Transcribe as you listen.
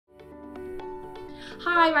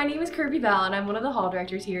Hi, my name is Kirby Bell and I'm one of the hall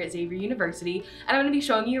directors here at Xavier University, and I'm going to be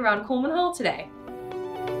showing you around Kuhlman Hall today.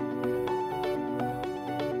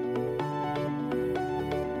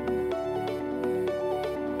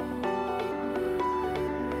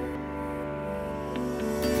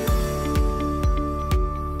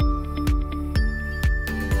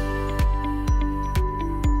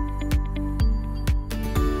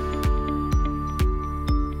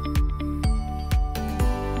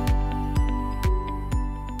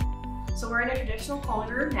 So we're in a traditional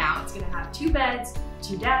Kuhlman room now. It's going to have 2 beds,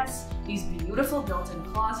 2 desks, these beautiful built-in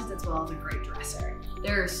closets, as well as a great dresser.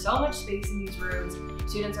 There is so much space in these rooms.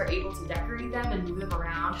 Students are able to decorate them and move them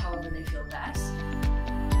around however they feel best.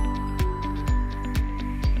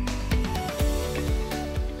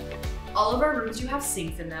 All of our rooms do have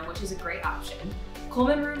sinks in them, which is a great option.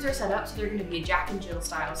 Kuhlman rooms are set up so they're going to be a Jack and Jill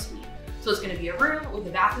style suite. So it's going to be a room with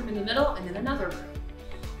a bathroom in the middle and then another room.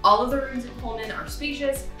 All of the rooms in Kuhlman are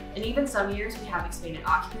spacious, and even some years we have expanded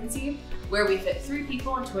occupancy where we fit 3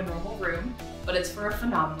 people into a normal room, but it's for a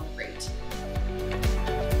phenomenal rate.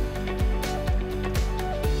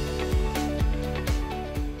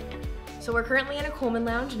 So we're currently in a Kuhlman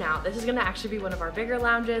lounge now. This is gonna actually be one of our bigger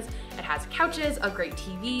lounges. It has couches, a great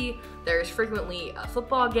TV. There's frequently a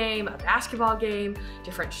football game, a basketball game,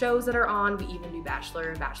 different shows that are on. We even do Bachelor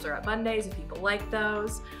and Bachelorette Mondays if people like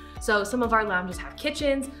those. So some of our lounges have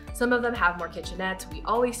kitchens, some of them have more kitchenettes. We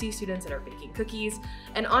always see students that are baking cookies,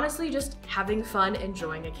 and honestly just having fun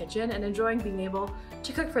enjoying a kitchen and enjoying being able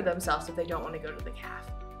to cook for themselves if they don't want to go to the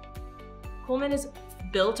caf. Kuhlman is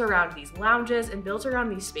built around these lounges and built around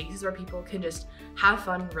these spaces where people can just have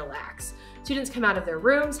fun and relax. Students come out of their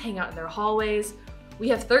rooms, hang out in their hallways. We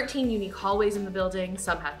have 13 unique hallways in the building.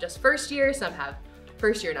 Some have just first year, some have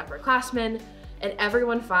first year and upperclassmen, and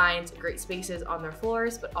everyone finds great spaces on their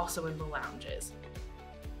floors, but also in the lounges.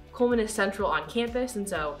 Kuhlman is central on campus, and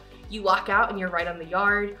so you walk out and you're right on the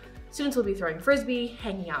yard. Students will be throwing frisbee,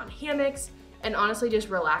 hanging out in hammocks, and honestly just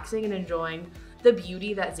relaxing and enjoying the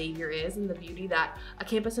beauty that Xavier is and the beauty that a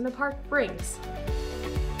campus in a park brings.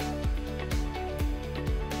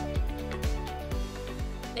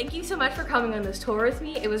 Thank you so much for coming on this tour with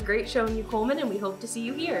me. It was great showing you Kuhlman, and we hope to see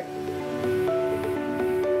you here.